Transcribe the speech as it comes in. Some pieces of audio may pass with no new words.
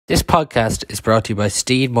This podcast is brought to you by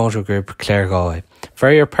Steede Motor Group, Claregalway.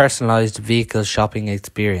 For your personalised vehicle shopping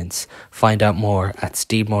experience, find out more at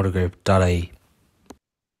steedemotorgroup.ie.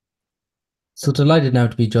 So delighted now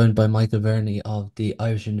to be joined by Michael Verney of the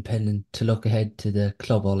Irish Independent to look ahead to the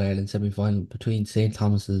Club All-Ireland semi-final between St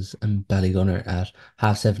Thomas's and Ballygunner at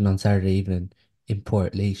 7:30 on Saturday evening in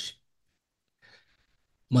Portlaoise.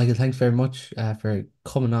 Michael, thanks very much for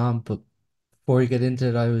coming on, but before we get into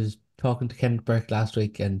it, I was talking to Kenneth Burke last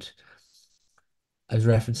week and I was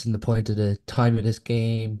referencing the point of the time of this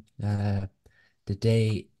game, the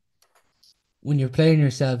day. When you're playing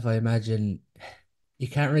yourself, I imagine you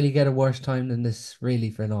can't really get a worse time than this, really,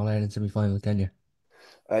 for an All Ireland semi final, can you?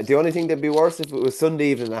 The only thing that'd be worse if it was Sunday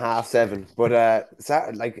evening at 7:30.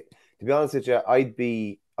 But like to be honest with you, I'd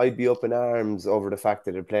be up in arms over the fact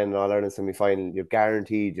that they're playing an All Ireland semi final. You're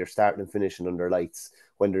guaranteed you're starting and finishing under lights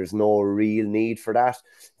when there's no real need for that.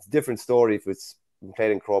 It's a different story if it's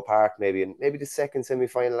played in Croke Park, maybe, and maybe the second semi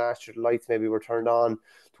final last year, the lights maybe were turned on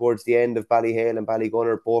towards the end of Ballyhale and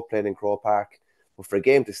Ballygunner, both played in Croke Park. But for a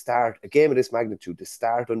game to start, a game of this magnitude, to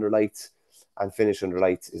start under lights and finish under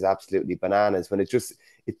lights is absolutely bananas when it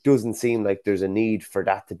doesn't seem like there's a need for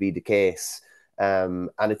that to be the case.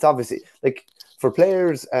 And it's obviously like for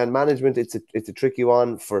players and management, it's a tricky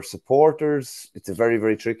one. For supporters, it's a very,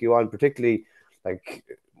 very tricky one, particularly like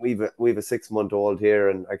we've a 6 month old here,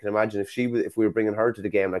 and I can imagine if we were bringing her to the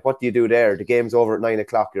game, like what do you do there? The game's over at 9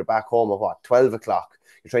 o'clock. You're back home at what, 12 o'clock?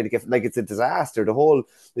 You're trying to get like it's a disaster. The whole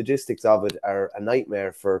logistics of it are a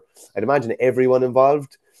nightmare for I'd imagine everyone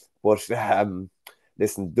involved. But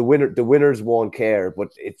listen, the winners won't care, but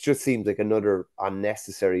it just seems like another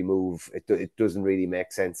unnecessary move. It doesn't really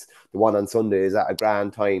make sense. The one on Sunday is at a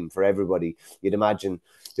grand time for everybody. You'd imagine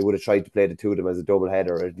they would have tried to play the two of them as a double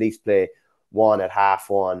header, or at least play one at half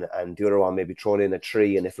one and the other one maybe thrown in at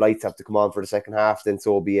three. And if lights have to come on for the second half, then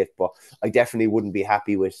so be it. But I definitely wouldn't be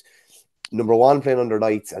happy with number one playing under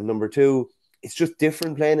lights, and number two, it's just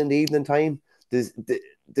different playing in the evening time. There's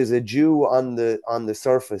there's a dew on the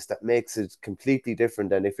surface that makes it completely different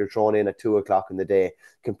than if you're thrown in at 2 o'clock in the day.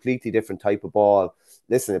 Completely different type of ball.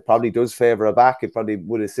 Listen, it probably does favour a back. It probably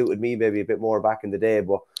would have suited me maybe a bit more back in the day,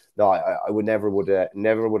 but no, I would never would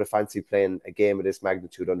have fancied playing a game of this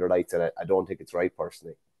magnitude under lights, and I don't think it's right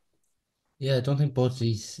personally. Yeah, I don't think both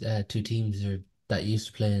these two teams are that used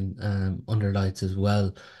to playing under lights as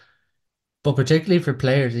well. But particularly for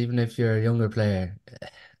players, even if you're a younger player,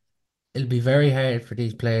 it'll be very hard for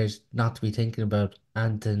these players not to be thinking about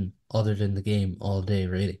anything other than the game all day,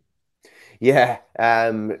 really. Yeah,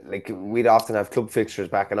 like we'd often have club fixtures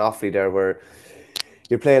back in Offaly there where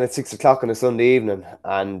you're playing at 6 o'clock on a Sunday evening,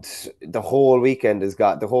 and the whole weekend has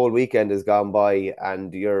gone by,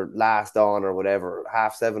 and you're last on or whatever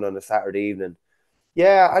 7:30 on a Saturday evening.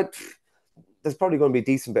 Yeah, there's probably going to be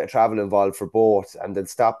a decent bit of travel involved for both, and they'll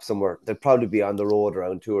stop somewhere. They'll probably be on the road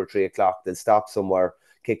around 2 or 3 o'clock. They'll stop somewhere,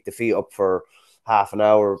 kick the feet up for half an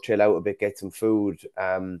hour, chill out a bit, get some food.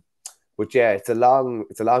 But yeah, it's a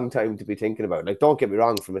long time to be thinking about. Like, don't get me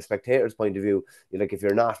wrong, from a spectator's point of view, like if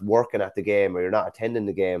you're not working at the game or you're not attending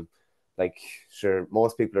the game, like sure,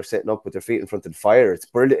 most people are sitting up with their feet in front of the fire. It's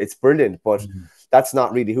brilliant. It's brilliant, but Mhm. that's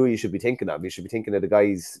not really who you should be thinking of. You should be thinking of the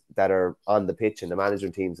guys that are on the pitch and the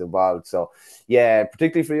management teams involved. So yeah,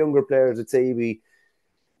 particularly for younger players, I'd say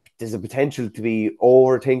there's a potential to be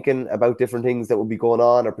overthinking about different things that will be going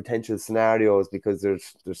on or potential scenarios because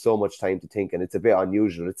there's so much time to think, and it's a bit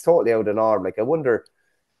unusual. It's totally out of the norm. I wonder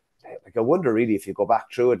really if you go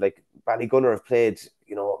back through it, like Ballygunner have played,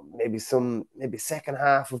 maybe second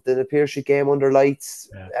half of the Piercy game under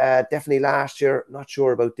lights. Yeah. Definitely last year. Not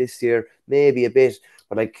sure about this year. Maybe a bit,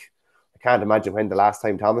 but like I can't imagine when the last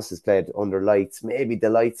time Thomas has played under lights. Maybe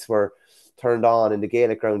the lights were turned on in the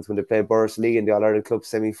Gaelic grounds when they played Lee in the All Ireland Club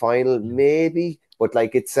semi final. Maybe, but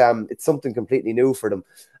like it's something completely new for them,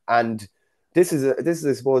 and this is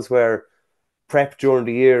I suppose where prep during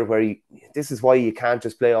the year this is why you can't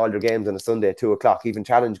just play all your games on a Sunday at 2 o'clock, even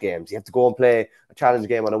challenge games. You have to go and play a challenge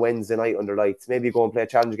game on a Wednesday night under lights. Maybe you go and play a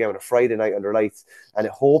challenge game on a Friday night under lights. And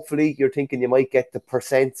hopefully you're thinking you might get the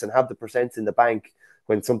percents and have the percents in the bank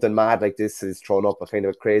when something mad like this is thrown up, a kind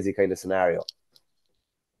of a crazy kind of scenario.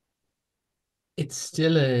 It's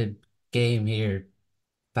still a game here,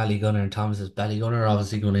 Ballygunner and Thomas's. Ballygunner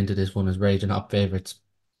obviously going into this one as raging hot favourites.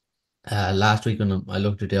 Last week when I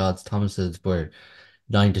looked at the odds, Thomas's were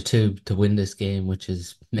 9-2 to win this game, which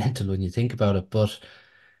is mental when you think about it. But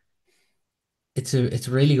it's a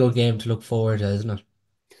really good game to look forward to, isn't it?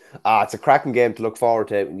 It's a cracking game to look forward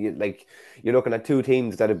to. You're looking at two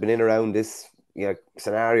teams that have been in around this.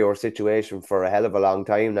 scenario or situation for a hell of a long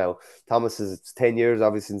time now. Thomas is it's 10 years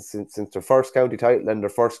obviously since their first county title and their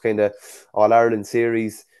first kind of All Ireland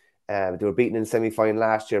series. They were beaten in semi final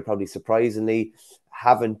last year, probably surprisingly.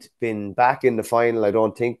 Haven't been back in the final, I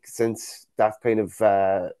don't think, since that kind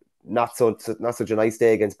of not such a nice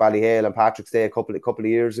day against Ballyhale and Patrick's Day a couple of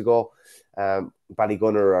years ago.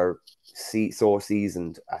 Ballygunner are so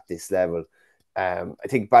seasoned at this level. I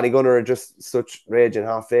think Ballygunner are just such raging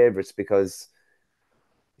half favourites because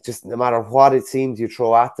just no matter what it seems you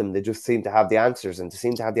throw at them, they just seem to have the answers and they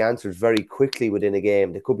seem to have the answers very quickly within a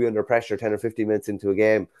game. They could be under pressure 10 or 15 minutes into a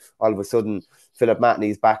game. All of a sudden, Philip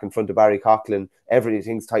Matney's back in front of Barry Coughlin.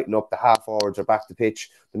 Everything's tightened up. The half forwards are back to pitch.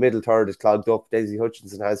 The middle third is clogged up. Dessie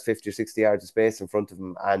Hutchinson has 50 or 60 yards of space in front of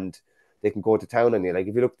him and they can go to town on you. Like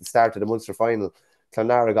if you look at the start of the Munster final,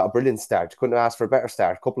 Clonlara got a brilliant start. Couldn't have asked for a better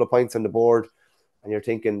start. A couple of points on the board and you're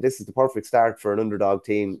thinking this is the perfect start for an underdog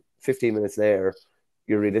team. 15 minutes later,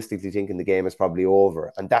 you're realistically thinking the game is probably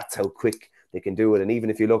over. And that's how quick they can do it. And even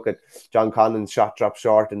if you look at John Collins' shot drop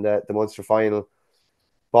short in the Munster final,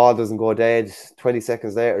 ball doesn't go dead. 20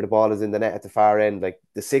 seconds later, the ball is in the net at the far end. Like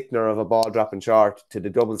the sickener of a ball dropping short to the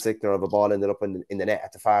double sickener of a ball ended up in the net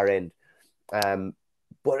at the far end.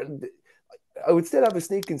 But I would still have a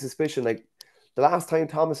sneaking suspicion. Like the last time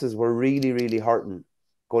Thomases were really, really hurting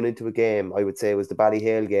going into a game, I would say was the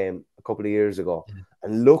Ballyhale game a couple of years ago.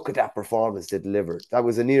 And look at that performance they delivered. That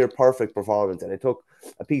was a near perfect performance. And it took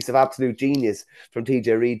a piece of absolute genius from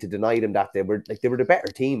TJ Reid to deny them that they were the better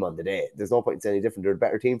team on the day. There's no point in saying any different. They're the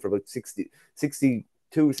better team for about 62,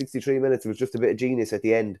 63 minutes. It was just a bit of genius at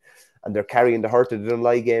the end. And they're carrying the hurt of the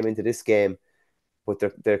Dunley game into this game. But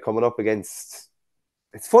they're coming up against.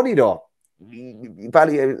 It's funny though.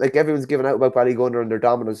 Like everyone's giving out about Ballygunner and their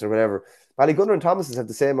dominance or whatever. Ballygunner and Thomases have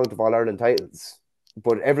the same amount of All Ireland titles,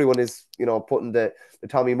 but everyone is putting the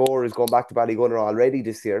Tommy Moore is going back to Ballygunner already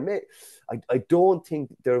this year. I don't think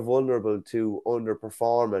they're vulnerable to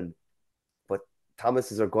underperforming, but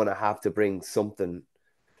Thomases are going to have to bring something.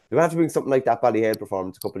 They're going to have to bring something like that Ballyhale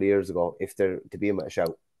performance a couple of years ago if they're to be in a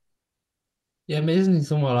shout. Yeah, amazingly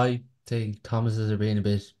somewhat I think Thomases are being a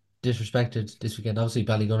bit disrespected this weekend. Obviously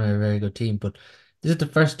Ballygunner are a very good team, but this is the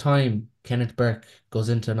first time Kenneth Burke goes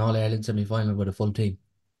into an All-Ireland semi-final with a full team.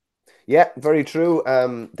 Yeah, very true.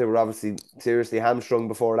 They were obviously seriously hamstrung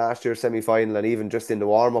before last year's semi final, and even just in the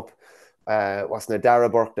warm up, wasn't it Dara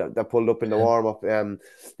Burke that pulled up in the Yeah. warm up?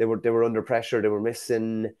 They were under pressure. They were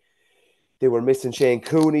missing Shane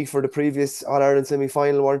Cooney for the previous All Ireland semi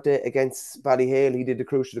final, weren't they? Against Ballyhale, he did the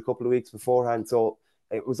crucial a couple of weeks beforehand. So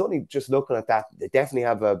it was only just looking at that. They definitely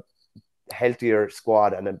have a healthier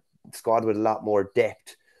squad and a squad with a lot more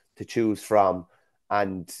depth to choose from.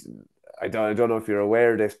 And I don't know if you're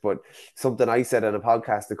aware of this, but something I said on a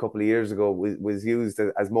podcast a couple of years ago was used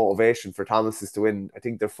as motivation for Thomas's to win. I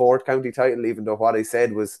think their fourth county title, even though what I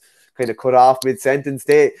said was kind of cut off mid sentence.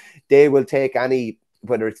 They will take any,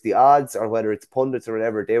 whether it's the odds or whether it's pundits or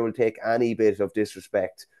whatever, they will take any bit of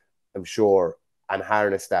disrespect, I'm sure, and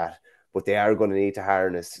harness that. But they are going to need to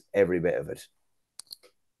harness every bit of it.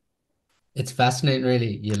 It's fascinating,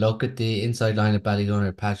 really. You look at the inside line of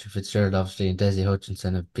Ballygunner, Patrick Fitzgerald, obviously, and Dessie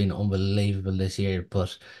Hutchinson have been unbelievable this year.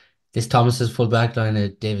 But this Thomas's full back line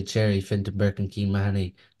of David Cherry, Fintan Burke, and Keane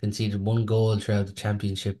Mahoney conceded one goal throughout the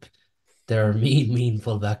championship. They're a mean, mean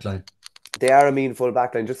full back line. They are a meaningful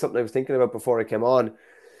backline. Just something I was thinking about before I came on.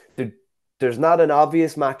 There, there's not an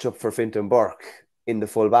obvious matchup for Fintan Burke in the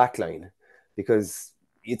full back line because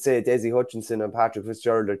you'd say Dessie Hutchinson and Patrick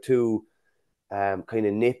Fitzgerald are two kind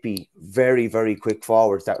of nippy, very, very quick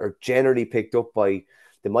forwards that are generally picked up by,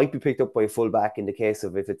 they might be picked up by a fullback in the case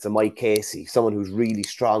of if it's a Mike Casey, someone who's really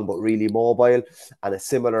strong but really mobile and a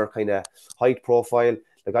similar kind of height profile.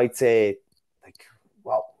 Like I'd say, like,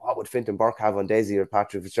 what would Fintan Burke have on Dessie or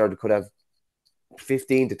Patrick Fitzgerald? Could have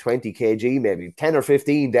 15 to 20 kg, maybe 10 or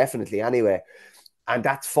 15, definitely anyway. And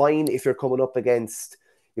that's fine if you're coming up against,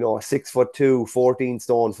 a 6'2", 14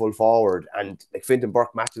 stone full forward. And like Fintan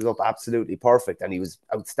Burke matches up absolutely perfect. And he was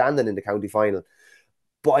outstanding in the county final.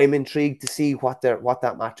 But I'm intrigued to see what that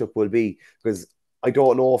matchup will be because I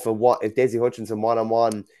don't know if Dessie Hutchinson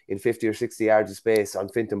one-on-one in 50 or 60 yards of space on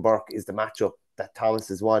Fintan Burke is the matchup that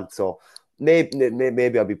Thomas's want. So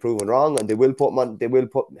maybe I'll be proven wrong, and they will put him on. They will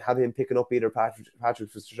have him picking up either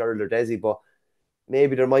Patrick Fitzgerald or Dessie, but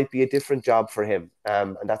maybe there might be a different job for him,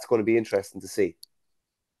 and that's going to be interesting to see.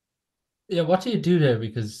 Yeah, what do you do there?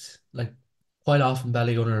 Because, like, quite often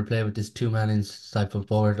Ballygunner will play with this two-man in type of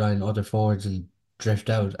forward line, other forwards will drift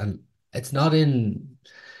out. And it's not in.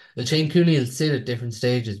 Well, Shane Cooney will sit at different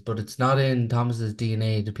stages, but it's not in Thomas's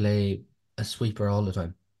DNA to play a sweeper all the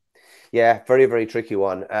time. Yeah, very very tricky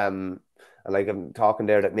one. And like I'm talking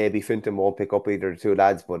there that maybe Finton won't pick up either of the two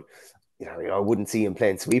lads, but I wouldn't see him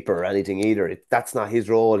playing sweeper or anything either. That's not his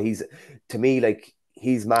role. He's to me like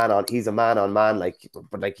he's a man on man, like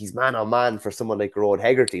but like he's man on man for someone like Rod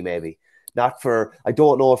Hegarty, maybe. Not for I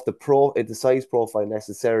don't know if the size profile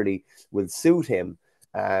necessarily will suit him.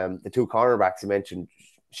 The two cornerbacks you mentioned,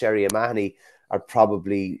 Sherry and Mahoney, are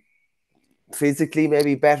probably physically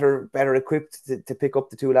maybe better equipped to pick up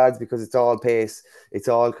the two lads because it's all pace, it's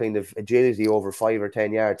all kind of agility over 5 or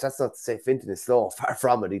 10 yards. That's not to say Finton is slow, far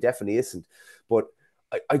from it. He definitely isn't. But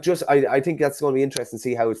I think that's going to be interesting to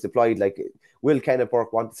see how it's deployed. Like, will Kenneth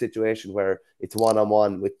Burke want the situation where it's one on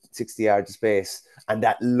one with 60 yards of space and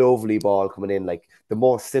that lovely ball coming in, like the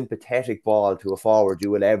most sympathetic ball to a forward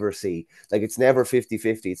you will ever see? Like, it's never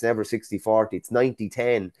 50-50, it's never 60-40, it's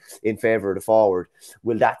 90-10 in favour of the forward.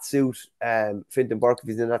 Will that suit Finton Burke if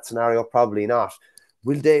he's in that scenario? Probably not.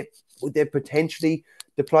 Would they potentially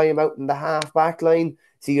deploy him out in the half back line?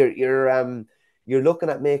 See, you're looking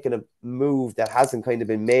at making a move that hasn't kind of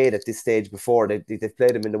been made at this stage before. They've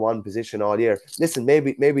played him in the one position all year. Listen,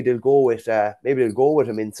 maybe they'll go with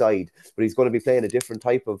him inside, but he's going to be playing a different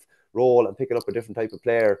type of role and picking up a different type of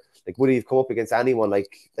player. Like, would he have come up against anyone like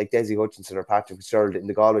Desi Hutchinson or Patrick Fitzgerald in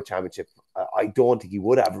the Galway Championship? I don't think he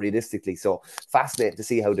would have realistically. So fascinating to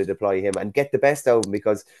see how they deploy him and get the best out of him,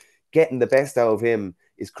 because getting the best out of him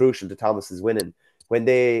is crucial to Thomas's winning. When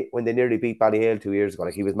they nearly beat Ballyhale 2 years ago,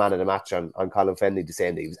 like, he was man of the match on Colin Fennelly the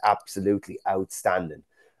same day. He was absolutely outstanding.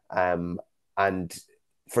 And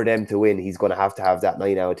for them to win, he's going to have that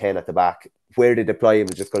 9 out of 10 at the back. Where they deploy him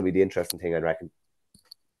is just going to be the interesting thing, I reckon.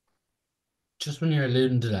 Just when you're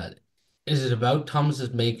alluding to that, is it about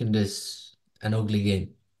Thomas's making this an ugly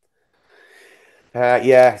game?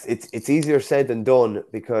 Yeah, it's easier said than done,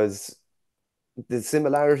 because the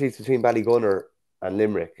similarities between Ballygunner and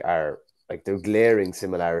Limerick are, like, they're glaring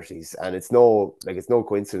similarities, and it's no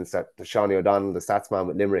coincidence that the Shawnee O'Donnell, the statsman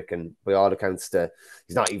with Limerick, and by all accounts,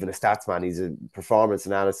 he's not even a statsman; he's a performance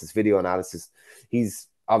analysis, video analysis. He's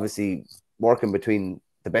obviously working between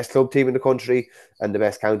the best club team in the country and the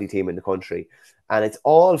best county team in the country, and it's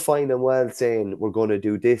all fine and well saying we're going to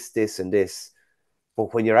do this, this, and this.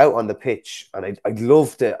 But when you're out on the pitch, and I'd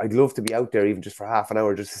love to be out there even just for half an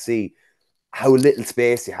hour just to see how little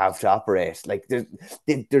space you have to operate. Like,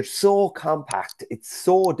 they're so compact. It's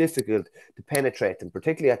so difficult to penetrate them,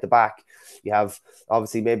 particularly at the back. You have,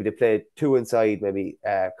 obviously, maybe they play two inside. Maybe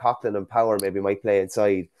Coughlin and Power maybe might play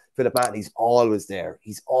inside. Philip Mann, he's always there.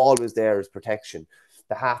 He's always there as protection.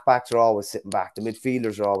 The halfbacks are always sitting back. The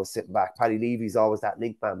midfielders are always sitting back. Paddy Levy's always that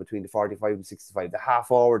link man between the 45 and 65. The half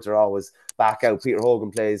forwards are always back out. Peter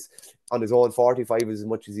Hogan plays on his own 45 as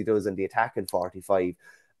much as he does on the attacking 45.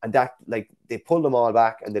 And that, like, they pull them all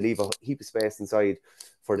back and they leave a heap of space inside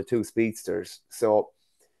for the two speedsters. So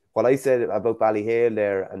what I said about Ballyhale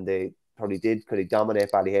there, and they probably did kind of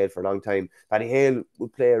dominate Ballyhale for a long time. Ballyhale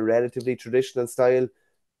would play a relatively traditional style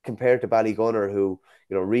compared to Ballygunner, who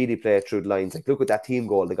really play through the lines. Like, look at that team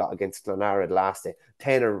goal they got against Clonara the last day.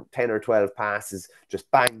 10 or 12 passes, just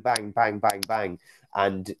bang, bang, bang, bang, bang.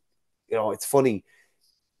 And it's funny.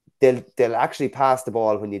 They'll actually pass the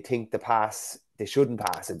ball when you think the pass they shouldn't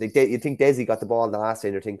pass it. You think Desi got the ball in the last day,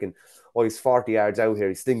 and you're thinking, oh, he's 40 yards out here,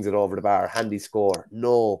 he slings it over the bar, handy score.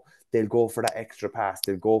 No, they'll go for that extra pass,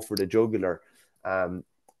 they'll go for the jugular. And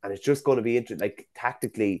it's just going to be interesting. Like,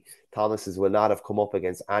 tactically, Thomas's will not have come up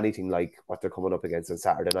against anything like what they're coming up against on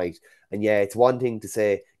Saturday night. And yeah, it's one thing to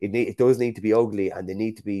say it does need to be ugly, and they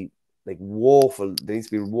need to be like woeful. There needs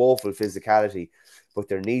to be woeful physicality, but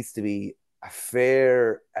there needs to be a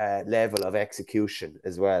fair level of execution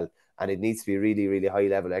as well, and it needs to be really, really high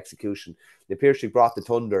level execution. They apparently brought the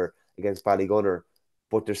Thunder against Ballygunner,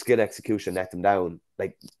 but their skill execution let them down,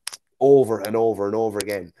 like, over and over and over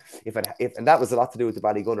again. And that was a lot to do with the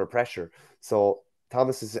Ballygunner pressure. So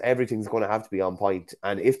everything's going to have to be on point,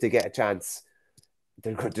 and if they get a chance,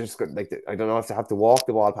 they're just like, I don't know if they have to walk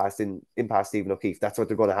the ball past Stephen O'Keefe. That's what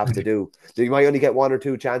they're going to have to do. They might only get one or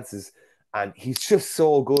two chances, and he's just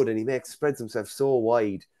so good, and he spreads himself so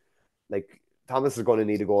wide. Like, Thomas is going to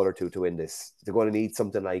need a goal or two to win this. They're going to need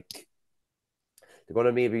something like, they're going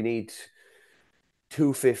to maybe need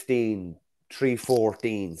 215,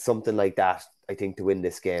 314, something like that, I think, to win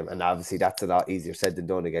this game. And obviously that's a lot easier said than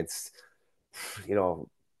done against,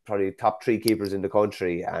 probably top three keepers in the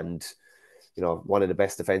country, and one of the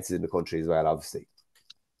best defenses in the country as well, obviously.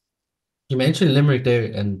 You mentioned Limerick there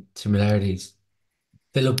and similarities.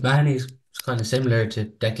 Philip Mahoney's kind of similar to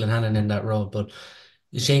Declan Hannon in that role, but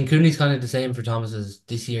Shane Cooney's kind of the same for Thomas's.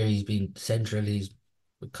 This year he's been central. He's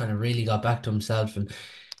kind of really got back to himself, and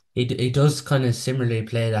he does kind of similarly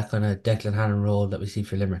play that kind of Declan Hannon role that we see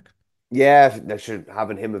for Limerick. Yeah, they should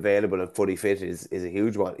having him available and fully fit is a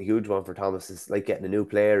huge one for Thomas. It's like getting a new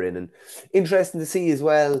player in, and interesting to see as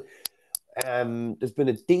well. There's been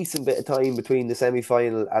a decent bit of time between the semi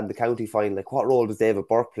final and the county final. Like, what role does David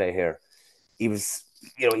Burke play here? He was,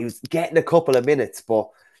 he was getting a couple of minutes, but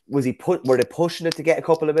were they pushing it to get a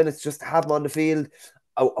couple of minutes just to have him on the field?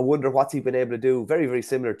 I wonder what's he been able to do. Very, very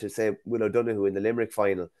similar to, say, Will O'Donoghue in the Limerick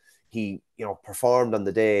final. He, performed on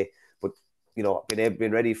the day, but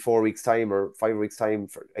been ready 4 weeks time or 5 weeks time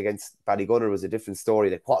against Ballygunner was a different story.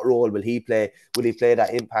 Like, what role will he play? Will he play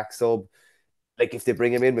that impact sub? Like, if they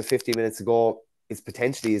bring him in with 50 minutes to go, is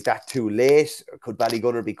that too late? Could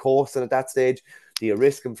Ballygunner be coasting at that stage? Do you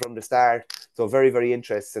risk him from the start? So very, very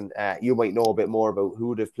interesting. You might know a bit more about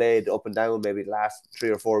who they've played up and down, maybe the last 3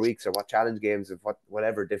 or 4 weeks, or what challenge games of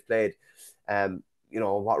whatever they've played.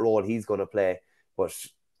 What role he's going to play. But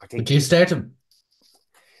I Would think you start him?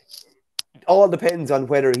 all depends on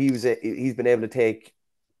whether he's been able to take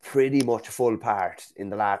pretty much full part in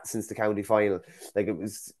the last since the county final. Like, it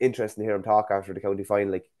was interesting to hear him talk after the county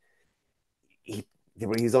final. Like, he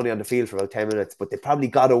he's only on the field for about 10 minutes, but they probably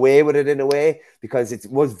got away with it in a way because it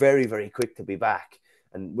was very, very quick to be back.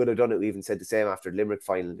 And Will O'Donoghue even said the same after the Limerick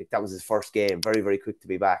final. Like, that was his first game, very, very quick to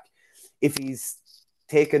be back. If he's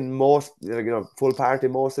taken full part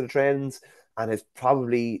in most of the trends and has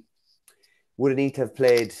probably would have need to have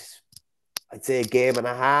played, I'd say, a game and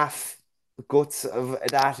a half guts of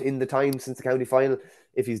that in the time since the county final.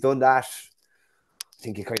 If he's done that, I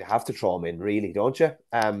think you kind of have to throw him in, really, don't you?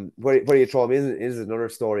 Where you throw him in is another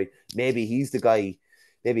story. Maybe he's the guy.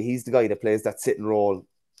 Maybe he's the guy that plays that sitting role,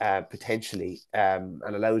 potentially, and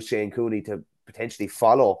allows Shane Cooney to potentially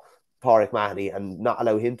follow Pádraig Mahoney and not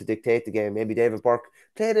allow him to dictate the game. Maybe David Burke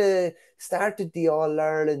started the All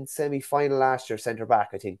Ireland semi final last year, centre back,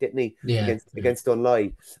 I think, didn't he? Yeah, yeah. Against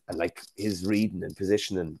Dunley, and like, his reading and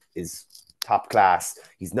positioning is top class.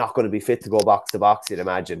 He's not going to be fit to go box to box, you'd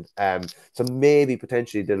imagine. So maybe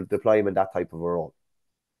potentially they'll deploy him in that type of a role.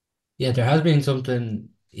 Yeah, there has been something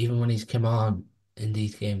even when he's come on in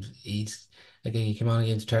these games. He's like he came on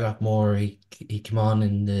against Turlock Moore. He came on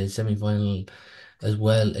in the semi final as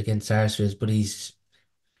well against Sarsfields, but he's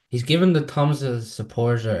given the Thomas's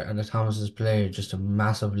supporter and the Thomas's player just a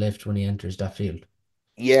massive lift when he enters that field.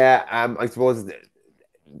 Yeah, I suppose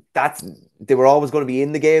that's they were always going to be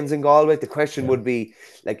in the games in Galway. The question Yeah. would be,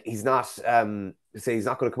 like, he's not say he's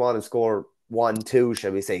not going to come on and score 1-2,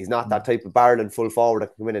 shall we say. He's not that type of barreling full forward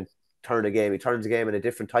that can come in and turn a game. He turns a game in a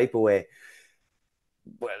different type of way.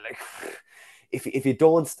 Well, like, if you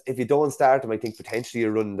don't start him, I think potentially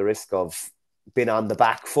you're running the risk of being on the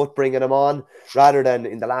back foot bringing him on, rather than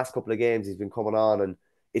in the last couple of games he's been coming on and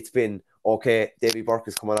it's been okay. Davy Burke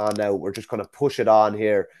is coming on now. We're just going to push it on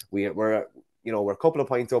here. We're a couple of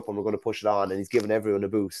points up and we're going to push it on, and he's giving everyone a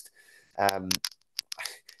boost. Um,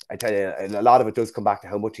 I tell you, and a lot of it does come back to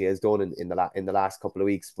how much he has done in the last couple of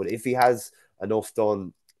weeks. But if he has enough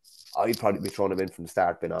done, I'd probably be throwing him in from the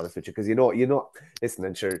start, being honest with you, because listen,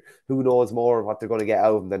 and sure, who knows more what they're going to get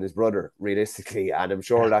out of him than his brother, realistically. And I'm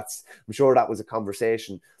sure that was a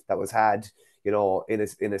conversation that was had,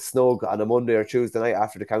 in a snug on a Monday or Tuesday night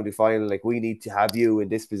after the county final. Like, we need to have you in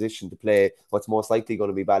this position to play what's most likely going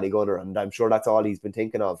to be Ballygunner, and I'm sure that's all he's been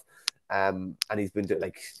thinking of. And he's been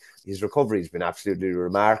like, his recovery's been absolutely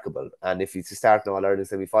remarkable. And if he's to start an All Ireland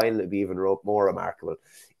semi final, it'd be even more remarkable.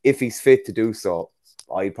 If he's fit to do so,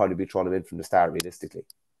 I'd probably be throwing him in from the start, realistically.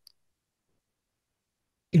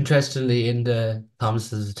 Interestingly, in the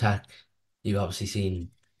Thomas's attack, you've obviously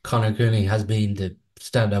seen Conor Cooney has been the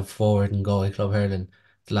standout forward in Galway Club Hurling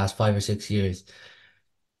the last 5 or 6 years.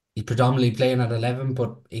 He's predominantly playing at 11,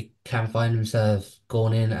 but he can find himself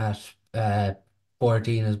going in at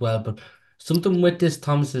 14 as well. But something with this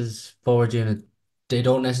Thomas's forward unit, they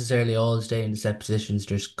don't necessarily all stay in the set positions.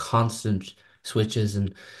 There's constant switches,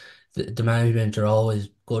 and the management are always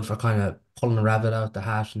good for kind of pulling a rabbit out the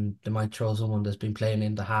hat, and they might throw someone that's been playing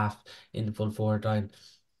in the half in the full forward line.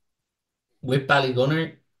 With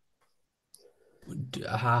Ballygunner,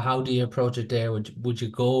 how do you approach it there? Would you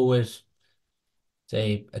go with,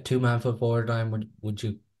 say, a two-man full forward line? Would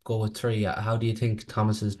you go with three? How do you think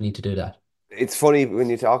Thomas's need to do that? It's funny when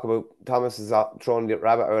you talk about Thomas is throwing the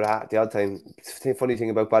rabbit out of the hat the odd time. It's the funny thing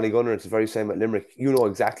about Ballygunner, it's the very same at Limerick. You know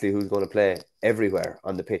exactly who's going to play everywhere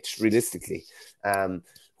on the pitch, realistically.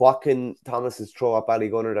 What can Thomas's throw at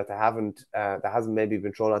Ballygunner that hasn't maybe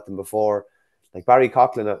been thrown at them before? Like Barry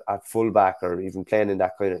Coughlin at fullback, or even playing in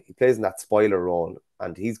that he plays in that spoiler role,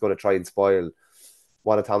 and he's going to try and spoil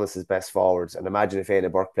one of Thomas's best forwards. And imagine if Aina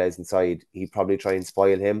Burke plays inside, he'd probably try and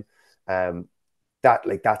spoil him. Um,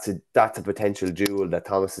 that's a potential jewel that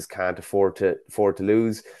Thomas's can't afford to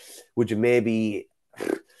lose. Would you maybe,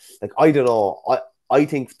 like, I don't know. I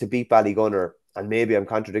think to beat Ballygunner, and maybe I'm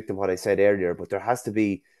contradicting what I said earlier, but there has to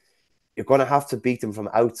be, you're going to have to beat them from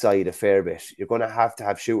outside a fair bit. You're going to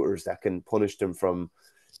have shooters that can punish them from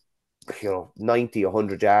 90,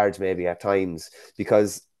 100 yards maybe at times,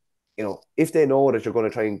 because if they know that you're going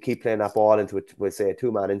to try and keep playing that ball into it with, say, a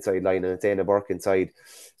two-man inside line and it's Dana Burke inside,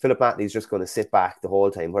 Philip Matney's just going to sit back the whole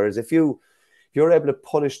time. Whereas if you're able to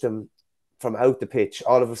punish them from out the pitch,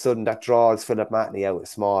 all of a sudden that draws Philip Matney out a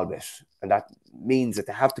small bit. And that means that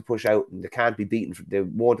they have to push out and they can't be beaten. They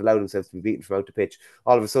won't allow themselves to be beaten from out the pitch.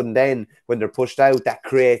 All of a sudden then, when they're pushed out, that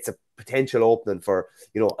creates a potential opening for,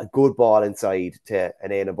 a good ball inside to an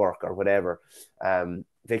Dana Burke or whatever.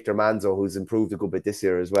 Victor Manzo, who's improved a good bit this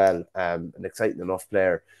year as well, an exciting enough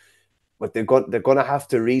player. But they're going to have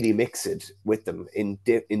to really mix it with them in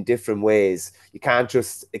different ways. You can't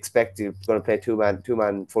just expect you're going to play two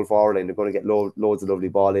man full forward and they're going to get loads of lovely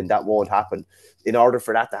ball in. That won't happen. In order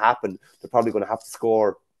for that to happen, they're probably going to have to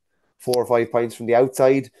score 4 or 5 points from the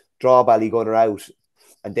outside, draw Ballygunner out,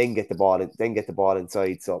 and then get the ball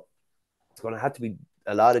inside. So it's going to have to be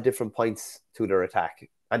a lot of different points to their attack,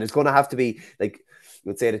 and it's going to have to be like, you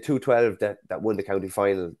would say, the 2-12 that won the county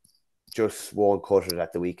final just won't cut it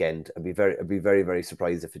at the weekend. I'd be very, very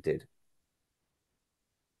surprised if it did.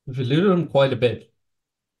 We've alluded on quite a bit.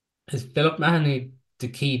 Is Philip Mahoney the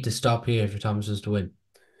key to stop here for Thomas's to win?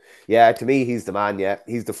 Yeah, to me, he's the man. Yeah,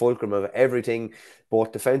 he's the fulcrum of everything,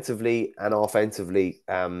 both defensively and offensively.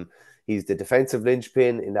 He's the defensive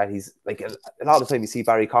linchpin in that he's like, a lot of the time you see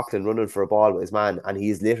Barry Coughlin running for a ball with his man, and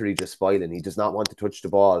he's literally just spoiling. He does not want to touch the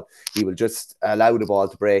ball. He will just allow the ball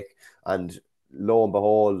to break, and lo and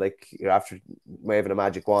behold, like, you're after waving a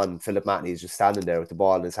magic wand, Philip Matney is just standing there with the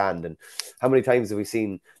ball in his hand. And how many times have we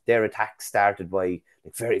seen their attack started by,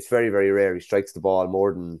 it's very, very rare he strikes the ball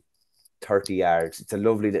more than 30 yards. It's a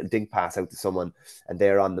lovely little dink pass out to someone and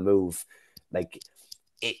they're on the move. Like,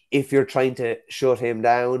 if you're trying to shut him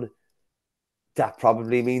down, that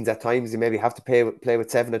probably means at times you maybe have to play with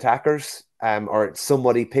 7 attackers, or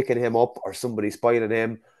somebody picking him up or somebody spoiling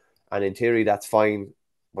him. And in theory, that's fine.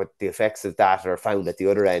 But the effects of that are found at the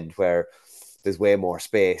other end, where there's way more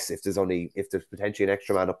space. If there's potentially an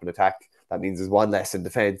extra man up in attack, that means there's one less in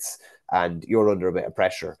defense and you're under a bit of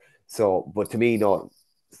pressure. So, but to me, no,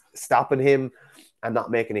 stopping him and not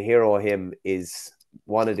making a hero of him is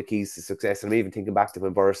one of the keys to success. And I'm even thinking back to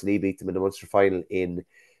when Boris Lee beat them in the Munster final in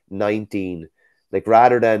 19. Like,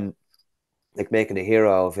 rather than like making a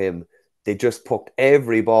hero of him, they just poked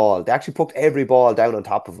every ball. They actually poked every ball down on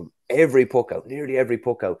top of him. Every puck out, nearly every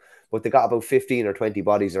puck out. But they got about 15 or 20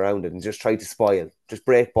 bodies around it and just tried to spoil. Just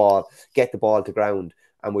break ball, get the ball to ground,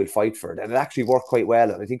 and we'll fight for it. And it actually worked quite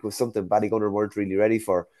well. And I think it was something Ballygunner weren't really ready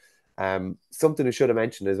for. Something I should have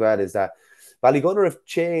mentioned as well is that Ballygunner have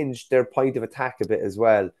changed their point of attack a bit as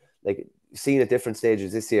well. Like, seen at different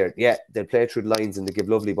stages this year, yeah, they'll play through the lines and they give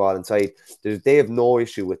lovely ball inside. They have no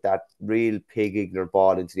issue with that real pig ignorant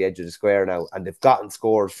ball into the edge of the square now, and they've gotten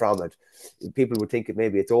scores from it. People would think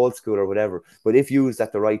maybe it's old school or whatever, but if used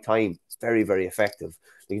at the right time, it's very, very effective.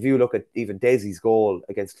 Like, if you look at even Desi's goal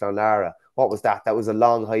against Clonlara, what was that? That was a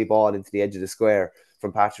long high ball into the edge of the square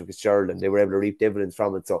from Patrick Fitzgerald, and they were able to reap dividends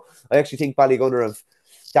from it. So I actually think Ballygunner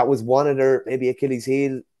that was one of their maybe Achilles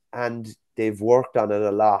heel, and they've worked on it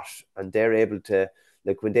a lot, and they're able to,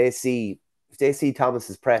 like, when if they see Thomas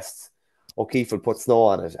is pressed, O'Keefe will put Snow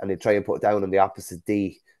on it and they try and put it down on the opposite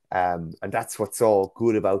D. And that's what's so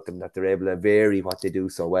good about them, that they're able to vary what they do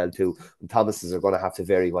so well too. And Thomases are going to have to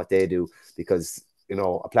vary what they do, because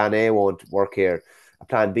a plan A won't work here. A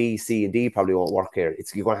plan B, C, and D probably won't work here.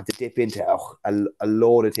 You're going to have to dip into a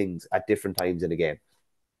load of things at different times in the game.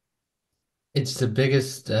 It's the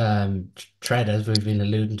biggest threat, as we've been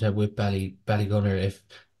alluding to, with Ballygunner. If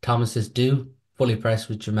Thomases do fully press,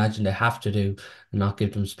 which you imagine they have to do, and not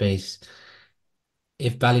give them space,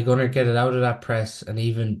 if Ballygunner get it out of that press, and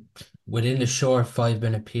even within a short 5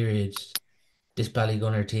 minute period, this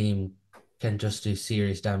Ballygunner team can just do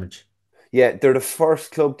serious damage. Yeah, they're the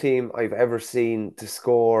first club team I've ever seen to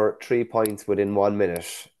score 3 points within 1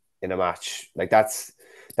 minute in a match. Like,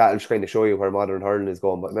 that'll kind of show you where modern hurling is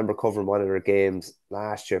going. But I remember covering one of their games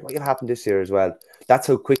last year. What will happen this year as well? That's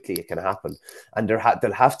how quickly it can happen. And there'll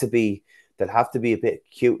have to be a bit of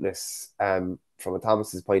cuteness, from a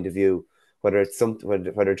Thomas's point of view.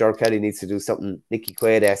 Whether George Kelly needs to do something Nicky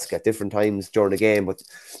Quaid-esque at different times during the game, but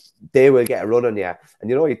they will get a run on you. And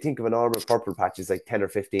you think of a normal purple patch is like 10 or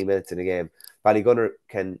 15 minutes in a game. Ballygunner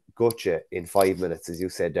can gut you in 5 minutes, as you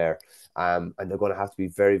said there. And they're going to have to be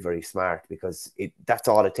very, very smart, because that's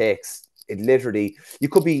all it takes. it literally, you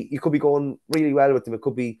could be going really well with them. It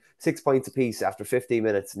could be 6 points apiece after 15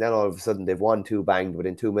 minutes, and then all of a sudden they've won two banged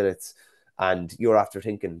within 2 minutes. And you're after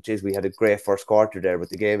thinking, geez, we had a great first quarter there, but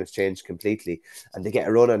the game has changed completely. And they get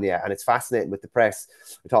a run on you. And it's fascinating with the press.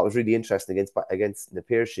 I thought it was really interesting against Na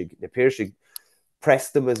Piarsaigh. Na Piarsaigh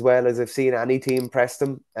pressed them as well as I've seen any team press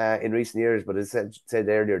them in recent years. But as I said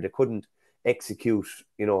earlier, they couldn't execute,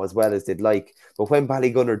 as well as they'd like. But when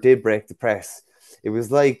Ballygunner did break the press, it was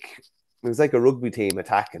like a rugby team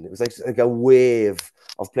attacking. It was like a wave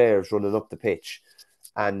of players running up the pitch,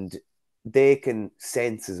 and they can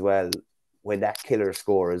sense as well when that killer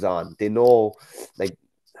score is on. They know, like,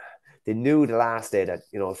 they knew the last day that,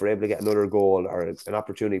 if we're able to get another goal or an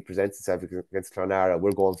opportunity presents itself against Clonara,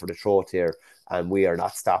 we're going for the throat here and we are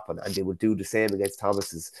not stopping. And they would do the same against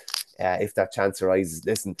Thomas's if that chance arises.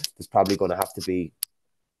 Listen, there's probably going to have to be,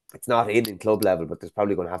 it's not in club level, but there's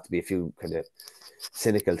probably going to have to be a few kind of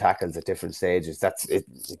cynical tackles at different stages. That's it.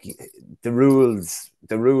 The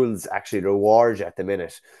rules actually reward you at the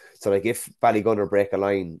minute. So like if Ballygunner break a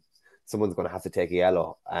line, someone's going to have to take a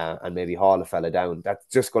yellow and maybe haul a fella down. That's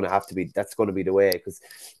just going to have to be, that's going to be the way. Because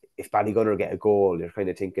if Ballygunner get a goal, you're kind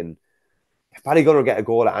of thinking, if Ballygunner get a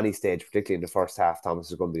goal at any stage, particularly in the first half,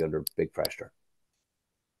 Thomas is going to be under big pressure.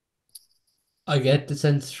 I get the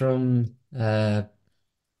sense from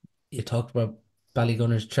you talked about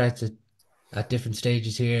Ballygunner's threats at different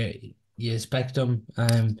stages here. You expect them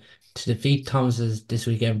to defeat Thomas's this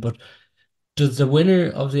weekend, but does the winner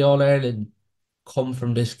of the All Ireland come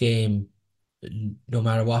from this game no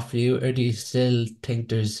matter what for you, or do you still think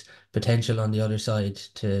there's potential on the other side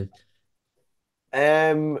to?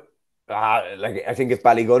 Um, like I think if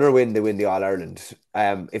Ballygunner win, they win the All Ireland.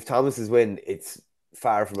 If Thomas's win, it's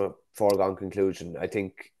far from a foregone conclusion. I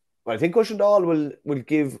think Cushendall will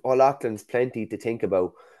give O'Loughlin's plenty to think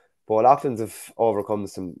about. But O'Loughlin's have overcome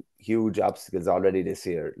some huge obstacles already this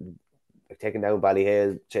year. Like taking down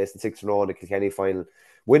Ballyhale, chasing 6-0 in the Kilkenny final,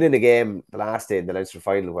 winning a game the last day in the Leinster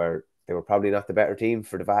final where they were probably not the better team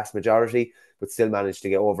for the vast majority, but still managed to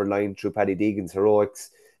get over the line through Paddy Deegan's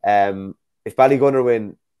heroics. If Ballygunner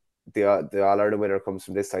win, the All Ireland winner comes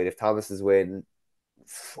from this side. If Thomas's win,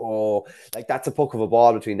 oh, like that's a puck of a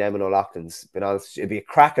ball between them and O'Loughlin's. Being honest, it'd be a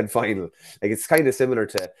cracking final. Like it's kind of similar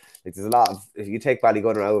to, like, there's a lot of, if you take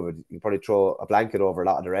Ballygunner out of it, you probably throw a blanket over a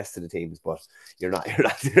lot of the rest of the teams, but you're not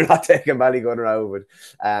taking Ballygunner out of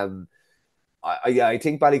it. I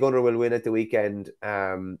think Ballygunner will win at the weekend.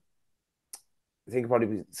 I think it'll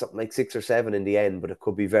probably be something like 6 or 7 in the end, but it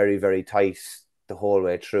could be very, very tight the whole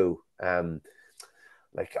way through.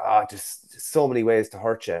 Just so many ways to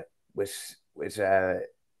hurt you with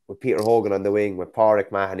Peter Hogan on the wing, with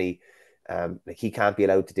Pádraig Mahoney. Like he can't be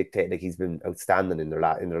allowed to dictate. Like he's been outstanding in their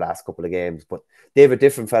last couple of games, but they have a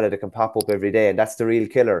different fella that can pop up every day, and that's the real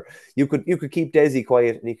killer. You could keep Desi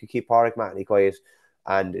quiet, and you could keep Pádraig Mahoney quiet,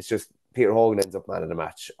 and it's just Peter Hogan ends up man of the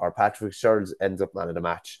match, or Patrick Sturls ends up man of the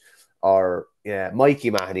match, or Mikey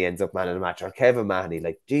Mahoney ends up man of the match, or Kevin Mahoney.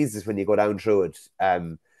 Like Jesus, when you go down through it,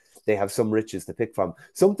 they have some riches to pick from.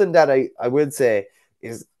 Something that I would say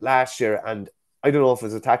is last year, and I don't know if it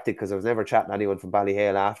was a tactic because I was never chatting to anyone from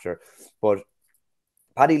Ballyhale after, but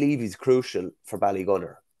Paddy Levy's crucial for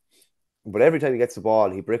Ballygunner. But every time he gets the ball,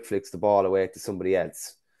 he brick flicks the ball away to somebody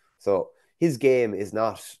else. So his game is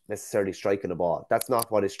not necessarily striking a ball. That's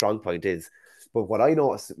not what his strong point is. But what I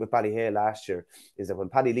noticed with Ballyhale last year is that when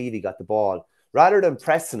Paddy Levy got the ball, rather than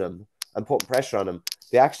pressing him and putting pressure on him,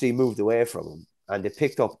 they actually moved away from him and they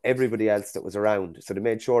picked up everybody else that was around. So they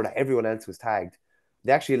made sure that everyone else was tagged.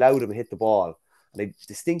 They actually allowed him to hit the ball. And I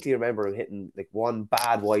distinctly remember him hitting like one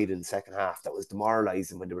bad wide in the second half that was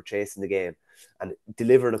demoralising when they were chasing the game, and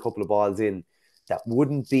delivering a couple of balls in that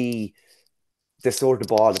wouldn't be the sort of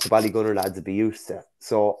ball that the Ballygunner lads would be used to.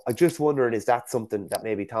 So I just wondering, is that something that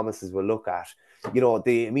maybe Thomas's will look at?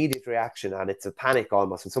 The immediate reaction, and it's a panic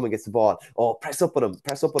almost when someone gets the ball. Oh, press up on him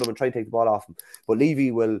and try and take the ball off him. But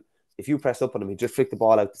Levy will, if you press up on him, he just flick the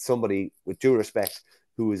ball out to somebody, with due respect,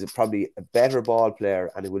 who is probably a better ball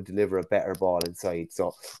player and it will deliver a better ball inside.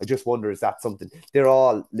 So I just wonder, is that something? They're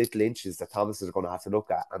all little inches that Thomas is going to have to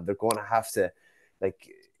look at, and they're going to have to, like,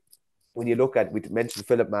 when you look at, we mentioned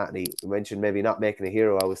Philip Matney, we mentioned maybe not making a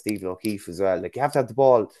hero out of Stephen O'Keefe as well. Like, you have to have the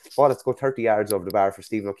ball has to go 30 yards over the bar for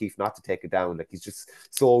Stephen O'Keefe not to take it down. Like, he's just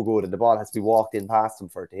so good, and the ball has to be walked in past him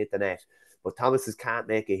for it to hit the net. But Thomas's can't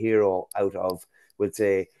make a hero out of, we'll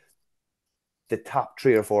say, the top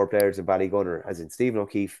 3 or 4 players in Ballygunner, as in Stephen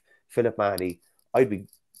O'Keefe, Philip Mahoney. I'd be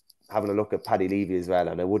having a look at Paddy Levy as well,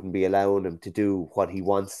 and I wouldn't be allowing him to do what he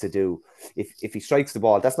wants to do. If he strikes the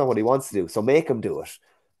ball, that's not what he wants to do, so make him do it.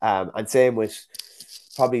 And same with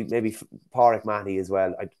probably maybe Pádraig Mahoney as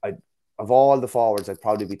well. of all the forwards, I'd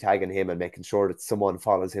probably be tagging him and making sure that someone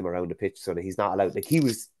follows him around the pitch so that he's not allowed. Like he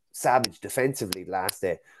was savage defensively last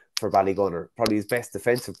day for Ballygunner, probably his best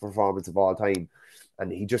defensive performance of all time.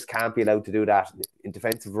 And he just can't be allowed to do that in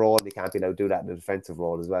defensive role. And he can't be allowed to do that in a defensive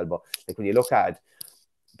role as well. But like when you look at it,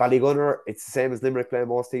 Ballygunner, it's the same as Limerick playing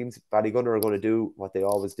most teams. Ballygunner are going to do what they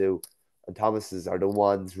always do. And Thomas's are the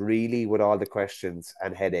ones really with all the questions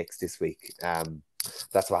and headaches this week.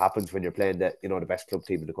 That's what happens when you're playing the best club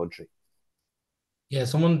team in the country. Yeah,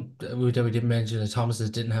 someone that we didn't mention that Thomas's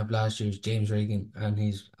didn't have last year's James Regan, and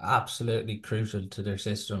he's absolutely crucial to their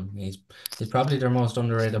system. He's probably their most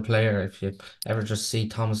underrated player if you ever just see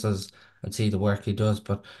Thomas's and see the work he does.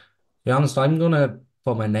 But to be honest, I'm gonna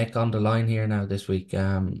put my neck on the line here now this week.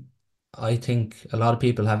 I think a lot of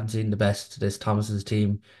people haven't seen the best of this Thomas's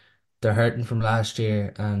team. They're hurting from last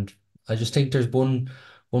year, and I just think there's one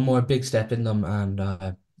more big step in them, and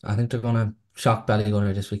I think they're gonna shock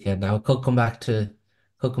Ballygunner this weekend. Now it could come back to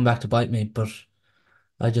bite me, but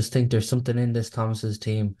I just think there's something in this Thomas's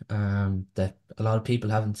team that a lot of people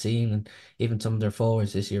haven't seen, and even some of their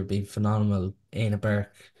forwards this year have been phenomenal. Aina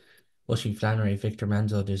Burke, Oisin Flannery, Victor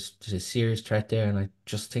Manzo, there's a serious threat there, and I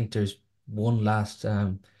just think there's one last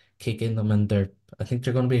kick in them, and I think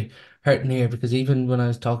they're going to be hurting here because even when I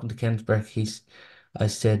was talking to Kent Burke, I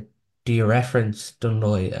said, "Do you reference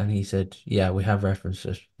Dunloy?" And he said, "Yeah, we have referenced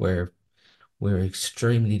it. We're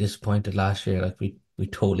extremely disappointed last year. Like we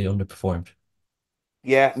totally underperformed."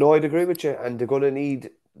 Yeah, no, I'd agree with you. And they're going to need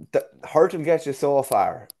the hurt will get you so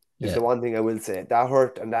far, is the Yeah, one thing I will say. That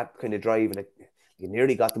hurt and that kind of drive, and you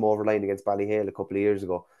nearly got them over line against Ballyhale a couple of years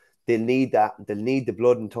ago. They'll need that. They'll need the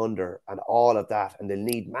blood and thunder and all of that. And they'll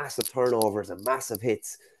need massive turnovers and massive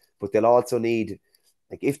hits. But they'll also need,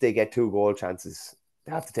 like, if they get 2 goal chances,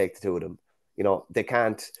 they have to take the two of them. They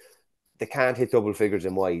can't hit double figures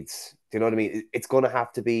in wides. Do you know what I mean? It's going to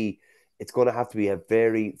have to be a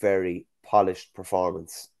very, very polished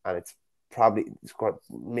performance, and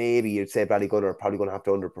maybe you'd say Ballygunner are probably going to have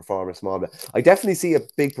to underperform a small bit. I definitely see a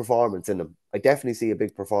big performance in them. I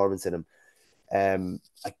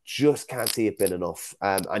just can't see it being enough.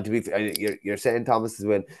 And to be, you're saying Thomas is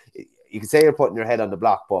win. You can say you're putting your head on the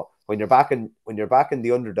block, but when you're backing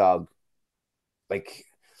the underdog, like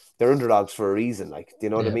they're underdogs for a reason. Like, do you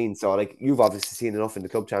know what I yeah. mean? So, like, you've obviously seen enough in the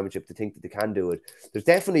club championship to think that they can do it. There's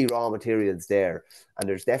definitely raw materials there, and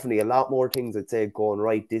there's definitely a lot more things I'd say going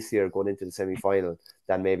right this year, going into the semi final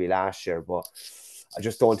than maybe last year. But I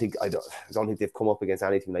just don't think I don't think they've come up against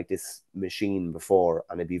anything like this machine before,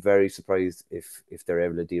 and I'd be very surprised if they're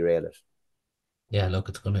able to derail it. Yeah, look,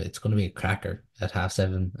 it's gonna be a cracker at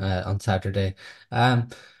 7:30 on Saturday. Um,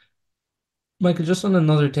 Michael, just on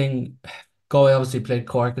another thing, Galway obviously played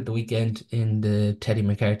Cork at the weekend in the Teddy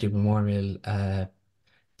McCarthy Memorial.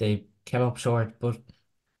 They came up short, but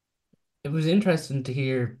it was interesting to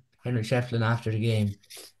hear Henry Shefflin after the game.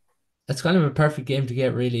 It's kind of a perfect game to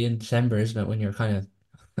get really in December, isn't it? When you're kind of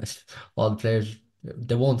all the players,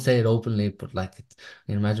 they won't say it openly, but like you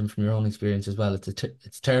can imagine from your own experience as well. It's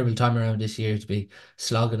a terrible time around this year to be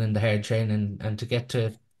slogging in the hard training and to get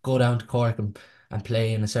to go down to Cork and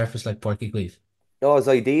play in a surface like Porky No, it was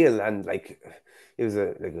ideal, and like it was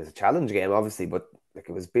a challenge game, obviously, but like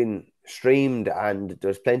it was being streamed, and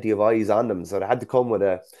there's plenty of eyes on them, so they had to come with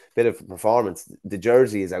a bit of a performance. The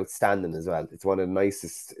jersey is outstanding as well. It's one of the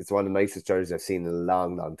nicest jerseys I've seen in a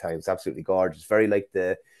long, long time. It's absolutely gorgeous. Very like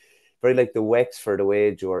the Wexford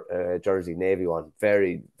away jersey, navy one.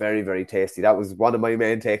 Very, very, very tasty. That was one of my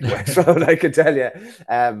main takeaways from it, I can tell you.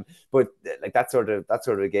 But like that sort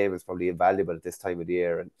of game is probably invaluable at this time of the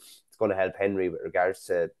year, and it's going to help Henry with regards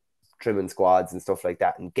to trimming squads and stuff like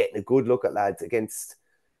that, and getting a good look at lads against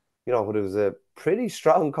what it was a pretty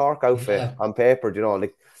strong Cork outfit Yeah, on paper.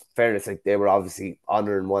 Like fairness, like they were obviously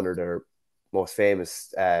honouring one of their most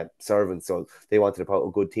famous servants, so they wanted to put out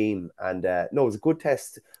a good team. And no, it was a good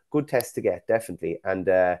test to get, definitely. And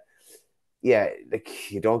yeah, like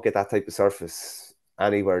you don't get that type of surface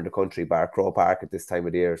anywhere in the country, bar Crow Park at this time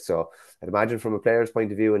of the year. So I'd imagine from a player's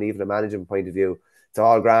point of view and even a management point of view, it's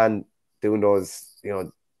all grand doing those,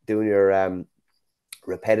 doing your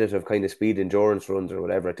repetitive kind of speed endurance runs or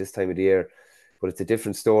whatever at this time of the year. But it's a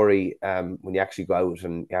different story when you actually go out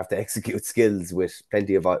and you have to execute skills with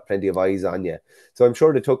plenty of eyes on you. So I'm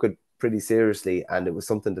sure they took it pretty seriously, and it was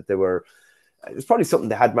something that they were. It was probably something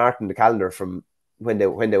they had marked in the calendar from when they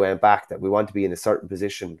went back, that we want to be in a certain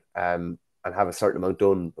position and have a certain amount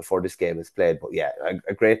done before this game is played. But yeah,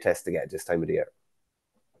 a great test to get this time of the year.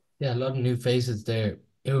 yeah, a lot of new faces there.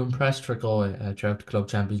 You were impressed for Galway throughout the club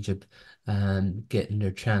championship and getting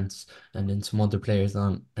their chance, and then some other players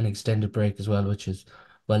on an extended break as well, which is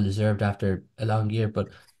well deserved after a long year. But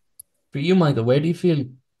For you, Michael, where do you feel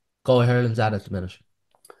Go Hurling's at the minute?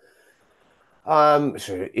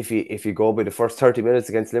 Sure. If you go by the first 30 minutes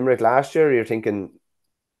against Limerick last year, you're thinking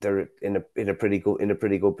they're in a pretty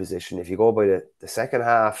good position. If you go by the second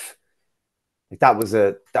half, like that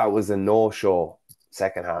was a no show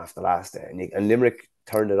second half the last day, and Limerick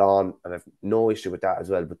turned it on, and I've no issue with that as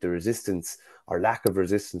well. But the resistance or lack of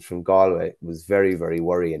resistance from Galway was very very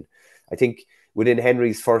worrying. I think within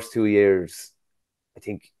Henry's first 2 years, I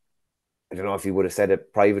think I don't know if he would have said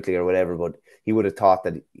it privately or whatever, but he would have thought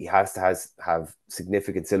that he has to have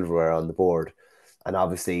significant silverware on the board, and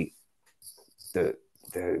obviously the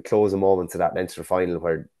the closing moments of that Leinster final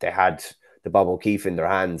where they had the Bob O'Keefe in their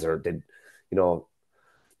hands, or did you know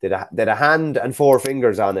they had a hand and four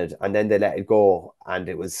fingers on it, and then they let it go, and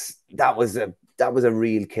that was a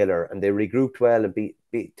real killer, and they regrouped well and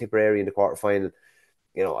beat Tipperary in the quarter final.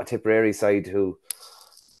 A Tipperary side who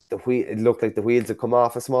it looked like the wheels had come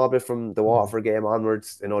off a small bit from the Mm. Waterford game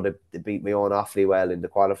onwards. They beat me on awfully well in the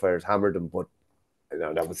qualifiers, hammered them, but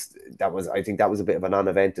that was I think that was a bit of a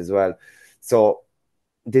non-event as well. So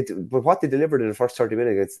but what they delivered in the first 30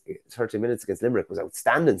 minutes against Limerick was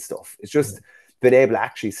outstanding stuff. It's Yeah. just been able to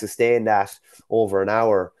actually sustain that over an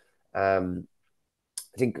hour.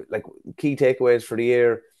 I think like key takeaways for the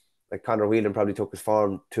year, like Conor Whelan probably took his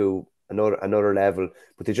form to another level,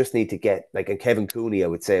 but they just need to get like, and Kevin Cooney, I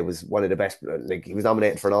would say, was one of the best. Like he was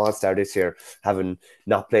nominated for an All Star this year, having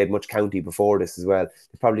not played much county before this as well.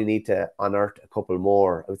 They probably need to unearth a couple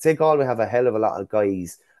more. I would say Galway have a hell of a lot of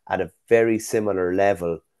guys at a very similar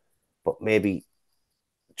level, but maybe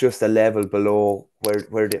just a level below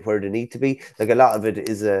where they need to be. Like a lot of it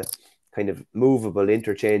is a kind of movable,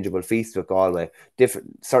 interchangeable feast with Galway.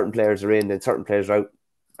 Different certain players are in and certain players are out,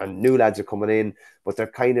 and new lads are coming in, but they're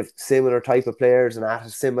kind of similar type of players and at a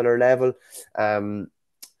similar level. Um,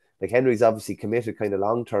 like Henry's obviously committed kind of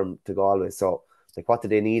long term to Galway, so like what do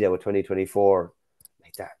they need out of 2024?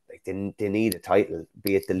 Like that, like they need a title,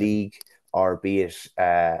 be it the Yeah. league or be it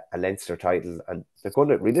a Leinster title, and they're going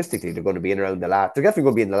to be in around the last. They're definitely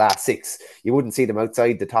going to be in the last six. You wouldn't see them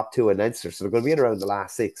outside the top two in Leinster, so they're going to be in around the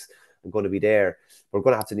last six and going to be there. We're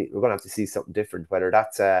going to have to see something different. Whether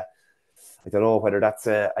that's I don't know whether that's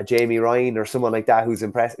a Jamie Ryan or someone like that who's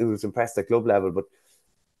impressed at club level, but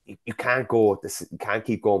you can't go with this. You can't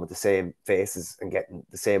keep going with the same faces and getting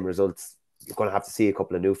the same results. You're going to have to see a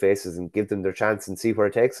couple of new faces and give them their chance and see where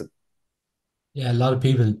it takes them. Yeah, a lot of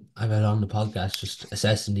people I've had on the podcast just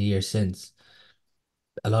assessing the year since.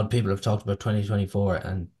 A lot of people have talked about 2024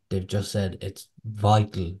 and they've just said it's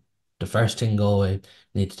vital. The first thing Galway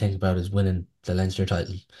need to think about is winning the Leinster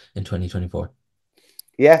title in 2024.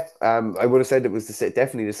 Yeah, I would have said it was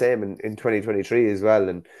definitely the same in 2023 as well,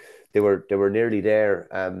 and they were nearly there.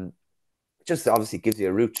 Just obviously gives you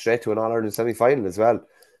a route straight to an All Ireland semi final as well.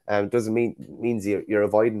 Doesn't means you're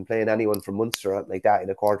avoiding playing anyone from Munster or like that in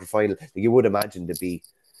a quarter final. Like you would imagine to be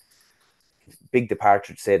big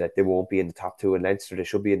departure to say that they won't be in the top two in Leinster. They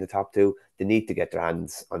should be in the top two. They need to get their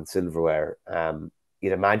hands on silverware.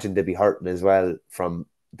 You'd imagine they'd be hurting as well from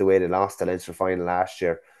the way they lost the Leinster final last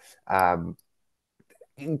year. Um,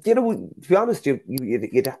 to be honest, you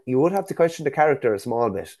would have to question the character a small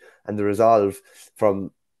bit and the resolve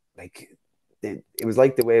from like it was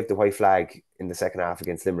like they waved the white flag in the second half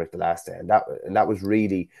against Limerick the last day, and that was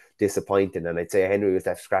really disappointing. And I'd say Henry was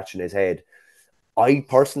left scratching his head. I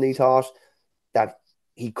personally thought that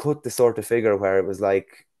he cut the sort of figure where it was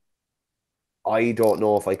like, I don't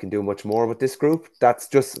know if I can do much more with this group. That's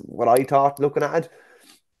just what I thought looking at it.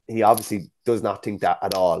 He obviously does not think that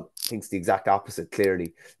at all. Thinks the exact opposite,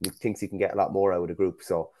 clearly. He thinks he can get a lot more out of the group.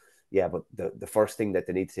 So yeah, but the first thing that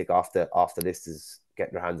they need to take off the list is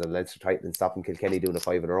getting their hands on Leinster title and stopping Kilkenny doing a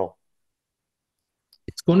five in a row.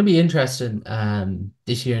 It's going to be interesting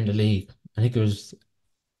this year in the league. I think it was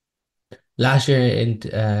last year in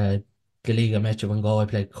the league I met you when Galway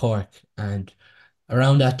played Cork, and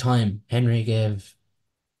around that time Henry gave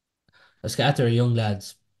a scatter of young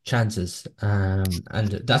lads chances, and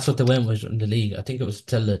that's what they went with in the league. I think it was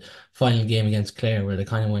till the final game against Clare where they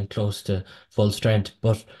kind of went close to full strength.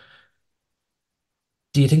 But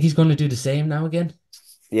do you think he's going to do the same now again?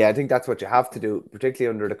 Yeah, I think that's what you have to do,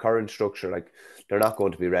 particularly under the current structure. Like they're not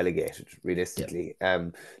going to be relegated Yeah. realistically.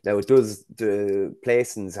 Now it does the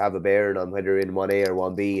placings have a bearing on whether in 1A or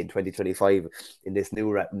 1B in 2025 in this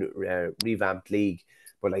new revamped league.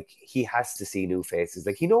 But like he has to see new faces.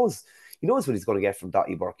 Like he knows what he's going to get from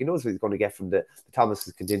Dottie Burke. He knows what he's going to get from the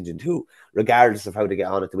Thomas's contingent, who, regardless of how they get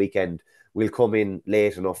on at the weekend, will come in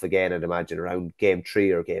late enough again. I'd imagine around game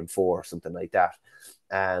 3 or game 4 or something like that.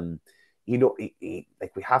 Um,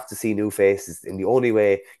 like we have to see new faces, and the only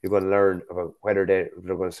way you're going to learn about whether they're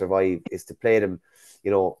going to survive is to play them,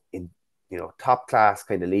 in top class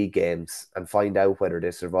kind of league games and find out whether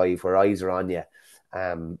they survive, where eyes are on you.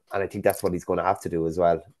 And I think that's what he's going to have to do as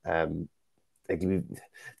well. Like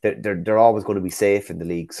they're always going to be safe in the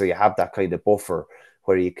league, so you have that kind of buffer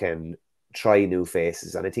where you can try new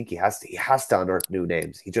faces, and I think he has to unearth new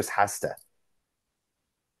names. He just has to.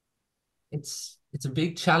 It's a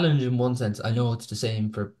big challenge in one sense. I know it's the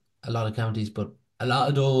same for a lot of counties, but a lot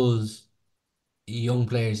of those young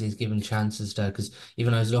players he's given chances to. Because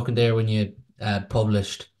even I was looking there when you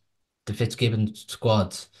published the Fitzgibbon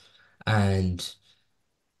squads, and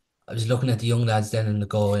I was looking at the young lads then in the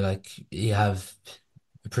Galway. Like you have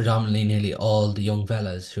predominantly nearly all the young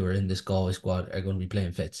fellas who are in this Galway squad are going to be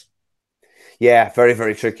playing Fitz. Yeah, very,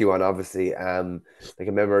 very tricky one, obviously. Like I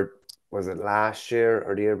remember, was it last year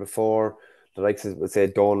or the year before? The likes of, would say,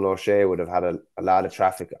 Donal O'Shea would have had a lot of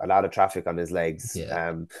traffic on his legs.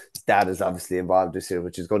 Yeah. His dad is obviously involved this year,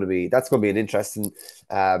 which is that's going to be an interesting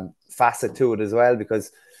facet to it as well,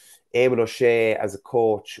 because Eamon O'Shea as a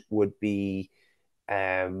coach would be,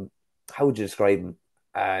 how would you describe him?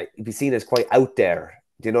 He'd be seen as quite out there.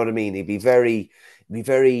 Do you know what I mean? He'd be very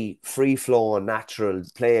free flowing, natural,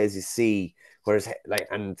 play as you see. Whereas,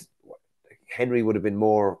 and Henry would have been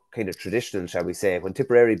more kind of traditional, shall we say. When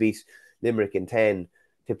Tipperary beat Limerick in 10,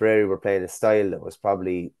 Tipperary were playing a style that was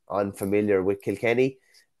probably unfamiliar with Kilkenny.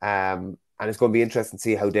 And it's going to be interesting to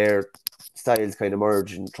see how their styles kind of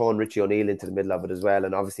merge, and throwing Richie O'Neill into the middle of it as well.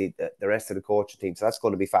 And obviously the rest of the coaching team. So that's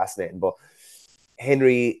going to be fascinating. But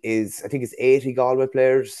Henry I think it's 80 Galway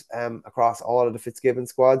players across all of the Fitzgibbon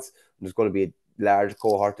squads. And there's going to be a large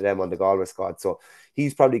cohort of them on the Galway squad. So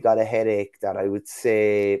he's probably got a headache that I would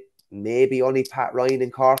say maybe only Pat Ryan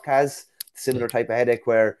in Cork has. Yeah. Similar type of headache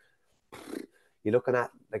where you're looking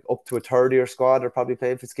at like up to a third of your squad are probably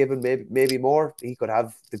playing Fitzgibbon, maybe more. He could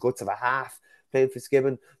have the guts of a half playing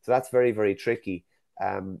Fitzgibbon. So that's very, very tricky.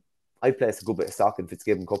 I place a good bit of stock in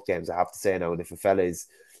Fitzgibbon Cup games, I have to say now. And if a fella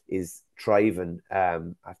is thriving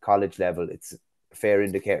at college level, it's a fair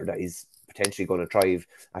indicator that he's potentially going to thrive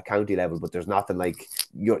at county level. But there's nothing like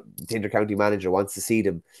the inter-county manager wants to see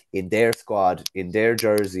them in their squad, in their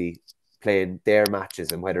jersey, playing their